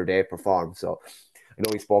matches and whether they perform. So I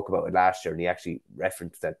know he spoke about it last year, and he actually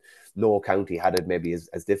referenced that no county had it maybe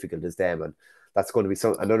as difficult as them, and that's going to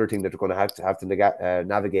be another thing that they're going to have to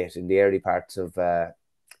navigate in the early parts of.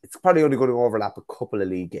 It's probably only going to overlap a couple of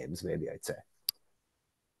league games, maybe I'd say.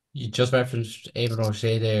 You just referenced Avon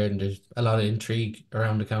O'Shea there, and there's a lot of intrigue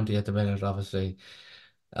around the county at the minute. Obviously,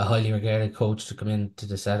 a highly regarded coach to come into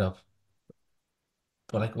the setup.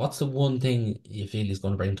 But like, what's the one thing you feel he's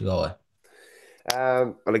going to bring to Galway?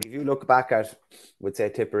 Like if you look back at, would say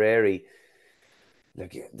Tipperary,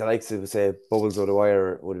 like the likes of say Bubbles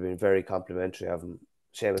O'Dwyer would have been very complimentary of him.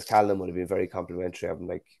 Seamus Callan would have been very complimentary of him.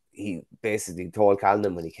 Like he basically told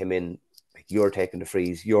Callan when he came in, like you're taking the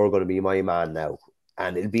freeze, you're going to be my man now.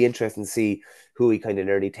 And it'll be interesting to see who he kind of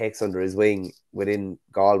nearly takes under his wing within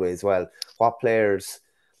Galway as well. What players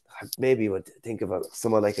maybe would think of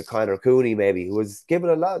someone like a Conor Cooney, maybe, who was given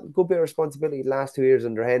good bit of responsibility the last 2 years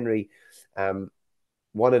under Henry. Um,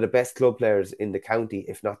 One of the best club players in the county,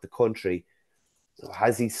 if not the country.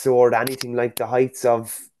 Has he soared anything like the heights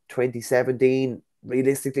of 2017?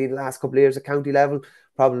 Realistically, in the last couple of years at county level,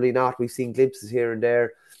 probably not. We've seen glimpses here and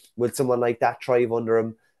there. Will someone like that thrive under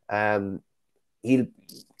him? Um, he'll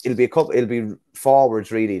it'll be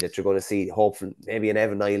forwards really that you're going to see. Hopefully, maybe an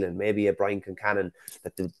Evan Island, maybe a Brian Concannon,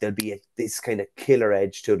 that there'll be this kind of killer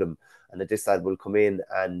edge to them, and that this lad will come in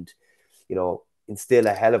and instill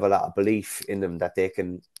a hell of a lot of belief in them that they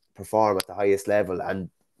can perform at the highest level, and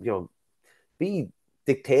be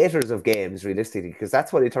dictators of games realistically, because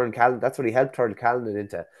that's what he helped turn Callan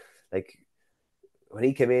into. Like when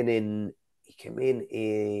he came in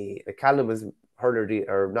like Callan was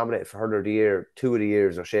or nominated for Hurler of the Year 2 of the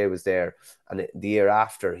years. O'Shea was there, and the year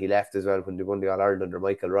after he left as well when they won the All Ireland under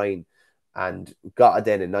Michael Ryan, and got it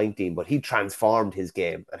then in 19. But he transformed his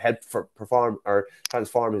game and helped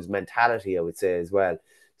transform his mentality, I would say, as well.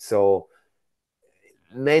 So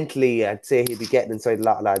mentally, I'd say he'd be getting inside a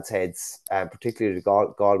lot of lads' heads, particularly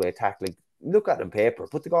the Galway attack. Like, look at it on paper,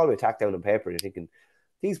 put the Galway attack down on paper, and you're thinking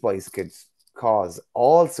these boys could cause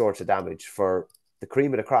all sorts of damage for the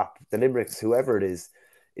cream of the crop, the Limericks, whoever it is.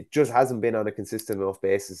 It just hasn't been on a consistent enough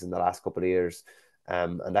basis in the last couple of years.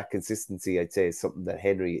 And that consistency, I'd say, is something that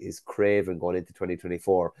Henry is craving going into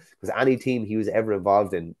 2024. Because any team he was ever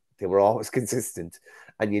involved in, they were always consistent,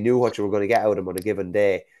 and you knew what you were going to get out of them on a given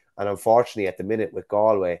day. And unfortunately, at the minute with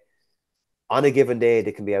Galway, on a given day,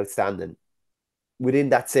 they can be outstanding. within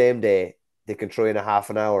that same day, they can throw in a half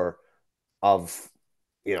an hour of,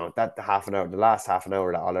 that half an hour, the last half an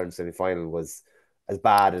hour, that All Ireland semi final was as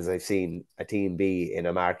bad as I've seen a team be in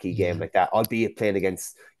a marquee game Yeah. like that, albeit playing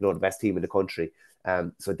against, the best team in the country.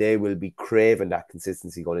 So they will be craving that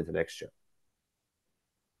consistency going into next year.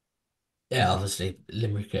 Yeah, obviously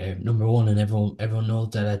Limerick are number one, and everyone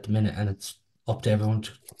knows that at the minute, and it's up to everyone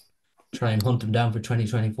to try and hunt them down for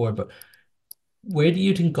 2024. But where do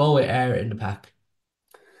you think Galway are in the pack?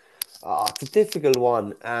 It's a difficult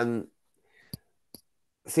one.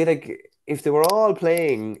 See, like, if they were all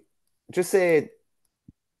playing, just say,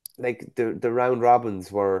 like, the round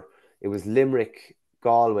robins were, it was Limerick,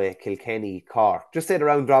 Galway, Kilkenny, Cork. Just say the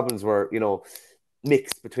round robins were,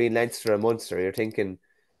 mixed between Leinster and Munster. You're thinking,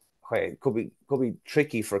 okay, it could be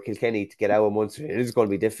tricky for Kilkenny to get out of Munster. It is going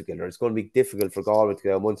to be difficult, or it's going to be difficult for Galway to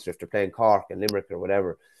get out of Munster if they're playing Cork and Limerick or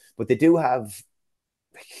whatever. But they do have,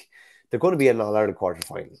 like, they're going to be in an All Ireland quarter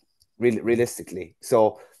final, realistically.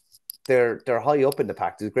 So they're high up in the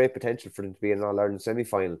pack. There's great potential for them to be in an All Ireland semi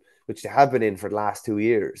final, which they have been in for the last 2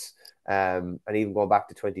 years. And even going back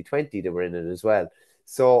to 2020, they were in it as well.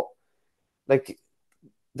 So, like,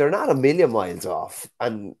 they're not a million miles off,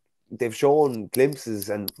 and they've shown glimpses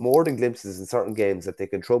and more than glimpses in certain games that they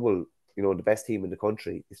can trouble, the best team in the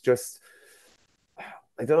country. It's just,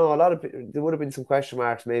 I don't know. There would have been some question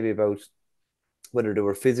marks maybe about whether they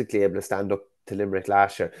were physically able to stand up to Limerick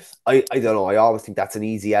last year. I don't know. I always think that's an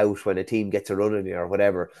easy out when a team gets a run in you or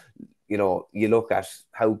whatever. You look at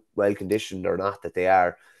how well conditioned or not that they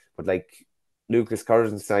are, but, like, Lucas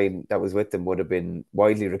Kurzenstein that was with them would have been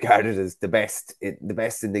widely regarded as the best in the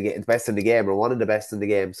game, the best in the game, or one of the best in the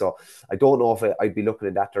game. So I don't know if I'd be looking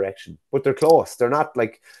in that direction, but they're close. They're not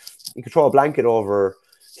like, you could throw a blanket over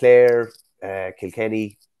Clare,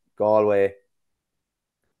 Kilkenny, Galway,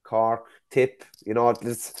 Cork, Tip.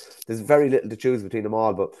 There's very little to choose between them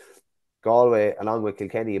all, but Galway, along with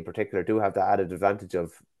Kilkenny in particular, do have the added advantage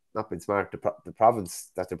of not being smart. The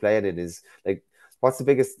province that they're playing in is like, what's the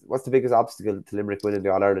biggest obstacle to Limerick winning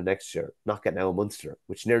the All Ireland next year? Not getting out of Munster,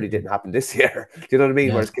 which nearly didn't happen this year. Do you know what I mean?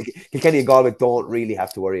 Yeah. Whereas Kilkenny and Galway don't really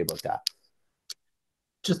have to worry about that.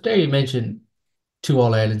 Just there you mentioned two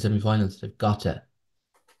All Ireland semi-finals. They've got to.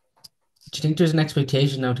 Do you think there's an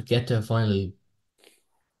expectation now to get to a final,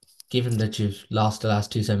 given that you've lost the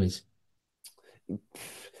last two semis?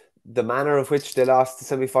 The manner of which they lost the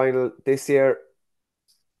semi final this year,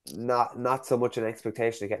 not so much an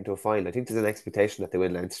expectation to get into a final. I think there's an expectation that they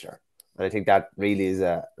win Leinster, and I think that really is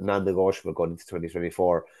a non-negotiable going into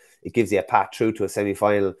 2024. It gives you a path through to a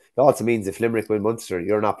semi-final. It also means if Limerick win Munster,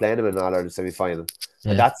 you're not playing them in an All Ireland semi-final, and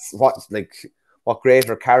Yeah. that's what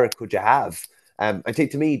greater carrot could you have? I think,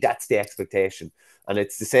 to me, that's the expectation, and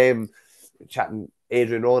it's the same. Chatting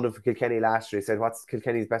Adrian Ronan for Kilkenny last year, he said, "What's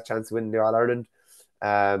Kilkenny's best chance of winning the All Ireland?"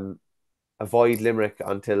 Um, Avoid Limerick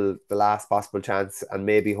until the last possible chance, and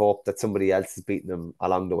maybe hope that somebody else is beating them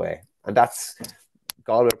along the way. And that's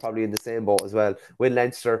Galway are probably in the same boat as well. Win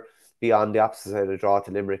Leinster, be on the opposite side of the draw to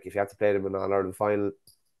Limerick. If you have to play them in an All Ireland final,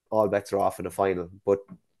 all bets are off in a final. But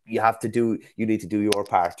you need to do your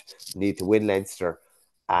part. You need to win Leinster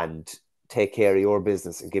and take care of your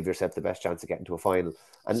business and give yourself the best chance of getting to a final.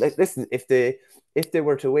 And listen, if they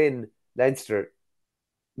were to win Leinster,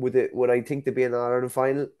 would I think they'd be in an All Ireland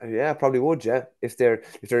final? Yeah, probably would. Yeah, if they're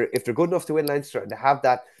good enough to win Leinster and they have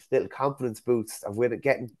that little confidence boost of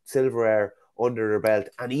getting silverware under their belt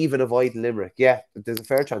and even avoiding Limerick, yeah, there's a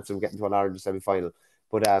fair chance of them getting to an Ireland semi final.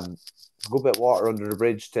 But a good bit of water under the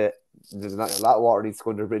bridge to there's not a lot of water needs to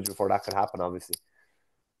go under the bridge before that could happen. Obviously,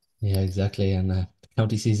 Yeah, exactly. And the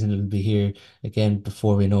county season will be here again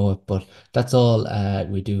before we know it. But that's all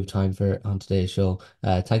we do have time for on today's show.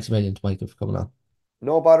 Thanks a million to Michael for coming on.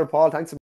 no bother, Paul. Thanks.